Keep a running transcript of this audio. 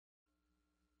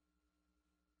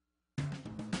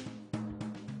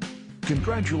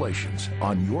Congratulations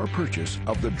on your purchase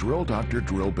of the Drill Doctor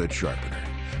Drill Bit Sharpener,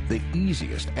 the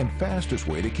easiest and fastest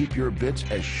way to keep your bits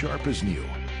as sharp as new.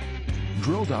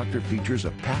 Drill Doctor features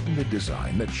a patented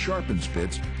design that sharpens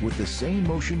bits with the same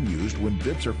motion used when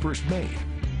bits are first made.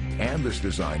 And this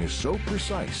design is so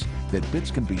precise that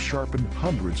bits can be sharpened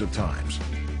hundreds of times.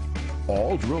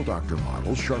 All Drill Doctor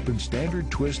models sharpen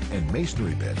standard twist and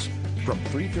masonry bits from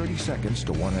 3/32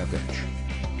 to 1/2 inch.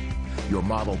 Your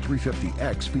Model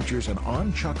 350X features an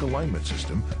on-chuck alignment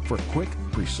system for quick,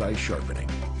 precise sharpening.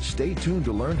 Stay tuned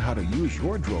to learn how to use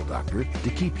your Drill Doctor to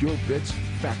keep your bits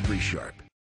factory sharp.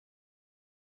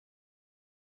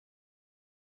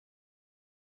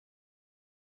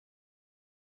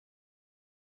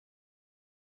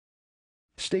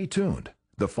 Stay tuned.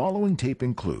 The following tape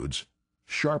includes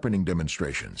sharpening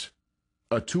demonstrations,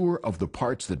 a tour of the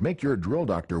parts that make your Drill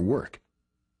Doctor work,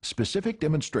 specific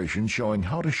demonstrations showing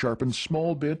how to sharpen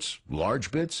small bits, large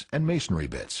bits, and masonry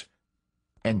bits,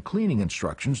 and cleaning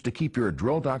instructions to keep your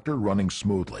Drill Doctor running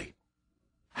smoothly.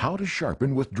 How to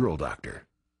sharpen with Drill Doctor.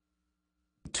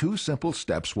 2 simple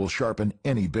steps will sharpen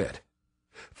any bit.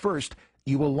 First,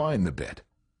 you align the bit.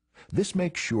 This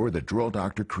makes sure that Drill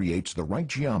Doctor creates the right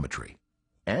geometry,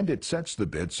 and it sets the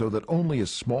bit so that only a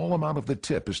small amount of the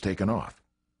tip is taken off.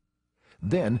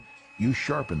 Then, you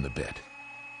sharpen the bit.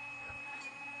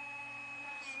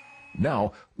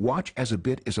 Now, watch as a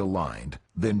bit is aligned,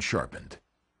 then sharpened.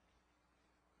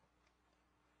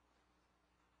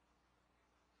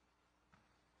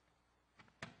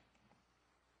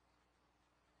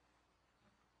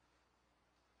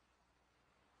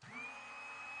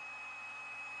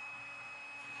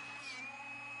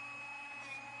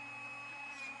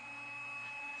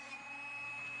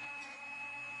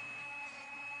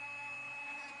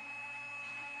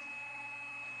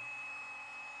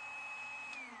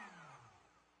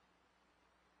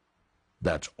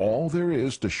 That's all there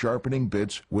is to sharpening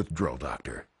bits with Drill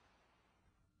Doctor.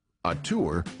 A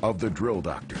tour of the Drill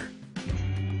Doctor.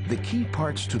 The key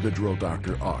parts to the Drill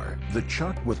Doctor are the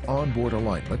chuck with onboard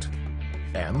alignment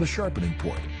and the sharpening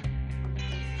port.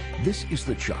 This is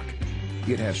the chuck.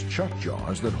 It has chuck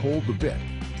jaws that hold the bit,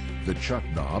 the chuck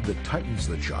knob that tightens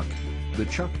the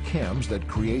chuck cams that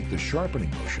create the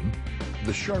sharpening motion,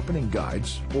 the sharpening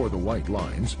guides, or the white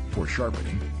lines, for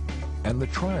sharpening, and the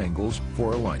triangles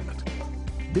for alignment.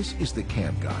 This is the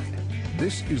cam guide.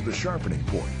 This is the sharpening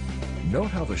port.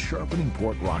 Note how the sharpening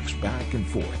port rocks back and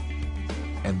forth.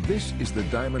 And this is the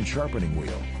diamond sharpening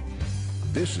wheel.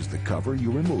 This is the cover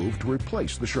you remove to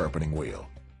replace the sharpening wheel.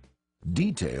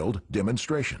 Detailed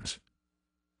demonstrations.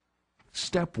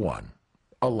 Step 1.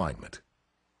 Alignment.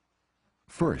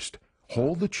 First,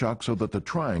 hold the chuck so that the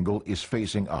triangle is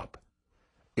facing up.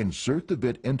 Insert the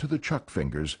bit into the chuck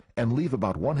fingers and leave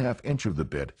about 1/2 inch of the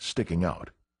bit sticking out.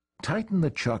 Tighten the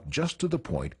chuck just to the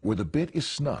point where the bit is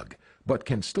snug, but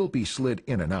can still be slid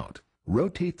in and out.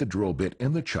 Rotate the drill bit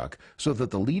in the chuck so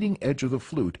that the leading edge of the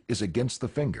flute is against the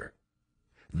finger.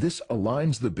 This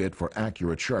aligns the bit for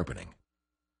accurate sharpening.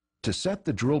 To set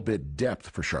the drill bit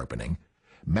depth for sharpening,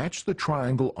 match the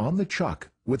triangle on the chuck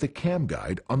with the cam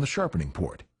guide on the sharpening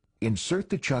port. Insert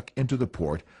the chuck into the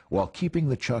port while keeping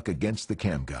the chuck against the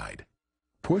cam guide.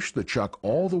 Push the chuck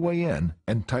all the way in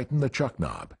and tighten the chuck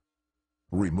knob.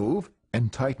 Remove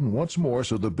and tighten once more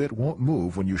so the bit won't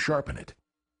move when you sharpen it.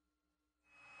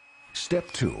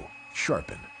 Step 2.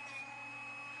 Sharpen.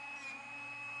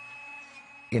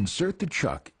 Insert the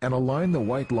chuck and align the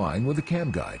white line with the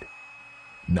cam guide.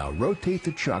 Now rotate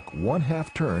the chuck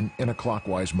 1/2 turn in a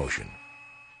clockwise motion.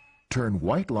 Turn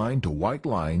white line to white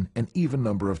line an even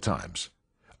number of times,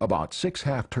 about 6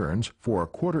 half turns for a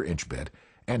 1/4 inch bit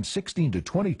and 16 to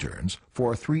 20 turns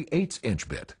for a 3/8 inch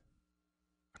bit.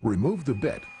 Remove the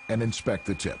bit and inspect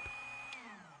the tip.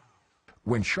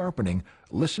 When sharpening,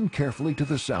 listen carefully to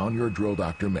the sound your Drill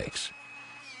Doctor makes.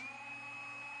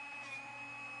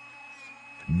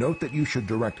 Note that you should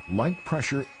direct light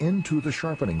pressure into the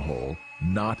sharpening hole,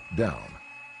 not down.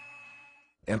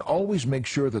 And always make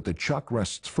sure that the chuck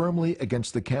rests firmly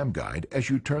against the cam guide as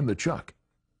you turn the chuck.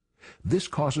 This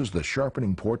causes the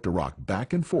sharpening port to rock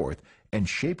back and forth and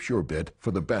shapes your bit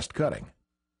for the best cutting.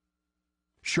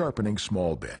 Sharpening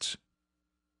small bits.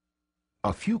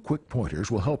 A few quick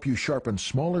pointers will help you sharpen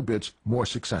smaller bits more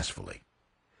successfully.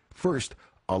 First,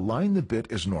 align the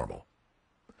bit as normal.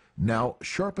 Now,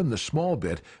 sharpen the small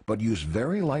bit, but use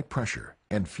very light pressure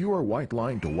and fewer white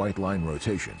line to white line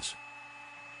rotations.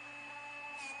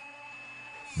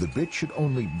 The bit should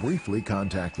only briefly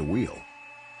contact the wheel.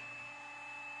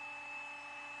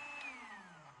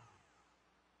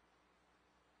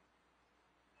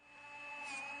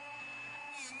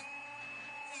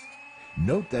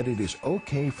 Note that it is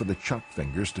okay for the chuck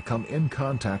fingers to come in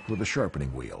contact with the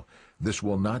sharpening wheel. This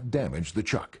will not damage the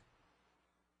chuck.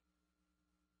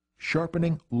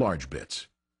 Sharpening large bits.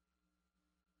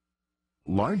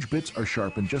 Large bits are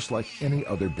sharpened just like any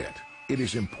other bit. It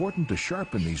is important to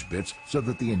sharpen these bits so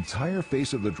that the entire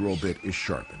face of the drill bit is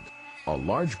sharpened. A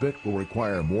large bit will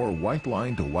require more white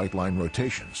line to white line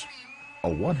rotations. A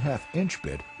 1/2 inch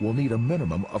bit will need a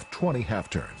minimum of 20 half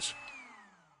turns.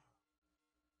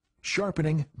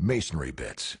 Sharpening masonry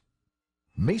bits.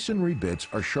 Masonry bits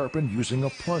are sharpened using a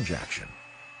plunge action.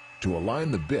 To align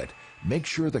the bit, make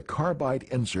sure the carbide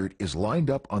insert is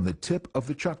lined up on the tip of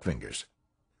the chuck fingers.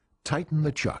 Tighten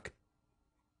the chuck.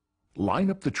 Line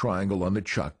up the triangle on the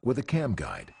chuck with a cam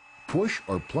guide. Push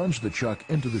or plunge the chuck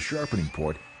into the sharpening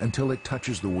port until it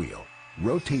touches the wheel.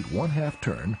 Rotate 1/2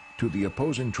 turn to the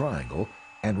opposing triangle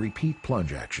and repeat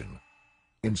plunge action.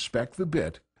 Inspect the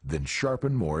bit, then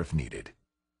sharpen more if needed.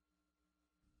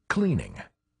 Cleaning.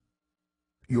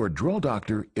 Your drill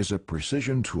doctor is a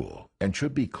precision tool and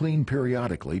should be cleaned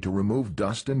periodically to remove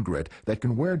dust and grit that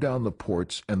can wear down the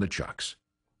ports and the chucks.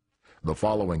 The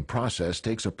following process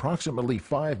takes approximately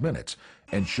 5 minutes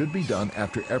and should be done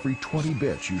after every 20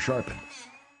 bits you sharpen.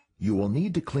 You will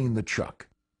need to clean the chuck,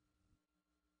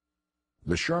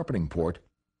 the sharpening port,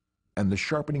 and the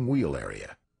sharpening wheel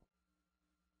area.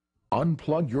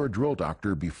 Unplug your drill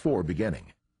doctor before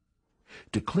beginning.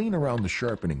 To clean around the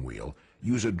sharpening wheel,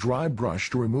 use a dry brush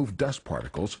to remove dust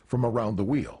particles from around the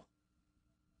wheel.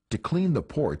 To clean the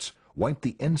ports, wipe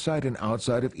the inside and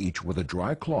outside of each with a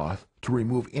dry cloth to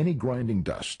remove any grinding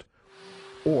dust,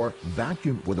 or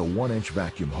vacuum with a 1-inch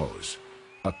vacuum hose.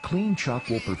 A clean chuck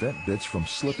will prevent bits from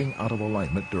slipping out of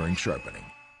alignment during sharpening.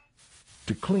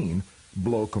 To clean,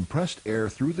 blow compressed air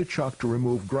through the chuck to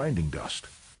remove grinding dust.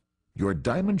 Your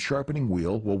diamond sharpening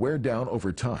wheel will wear down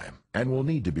over time and will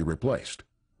need to be replaced.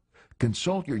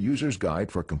 Consult your user's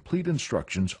guide for complete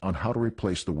instructions on how to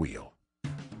replace the wheel.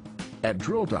 At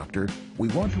Drill Doctor, we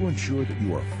want to ensure that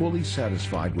you are fully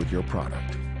satisfied with your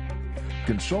product.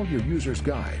 Consult your user's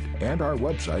guide and our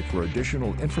website for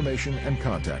additional information and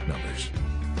contact numbers.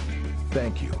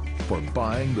 Thank you for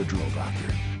buying the Drill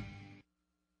Doctor.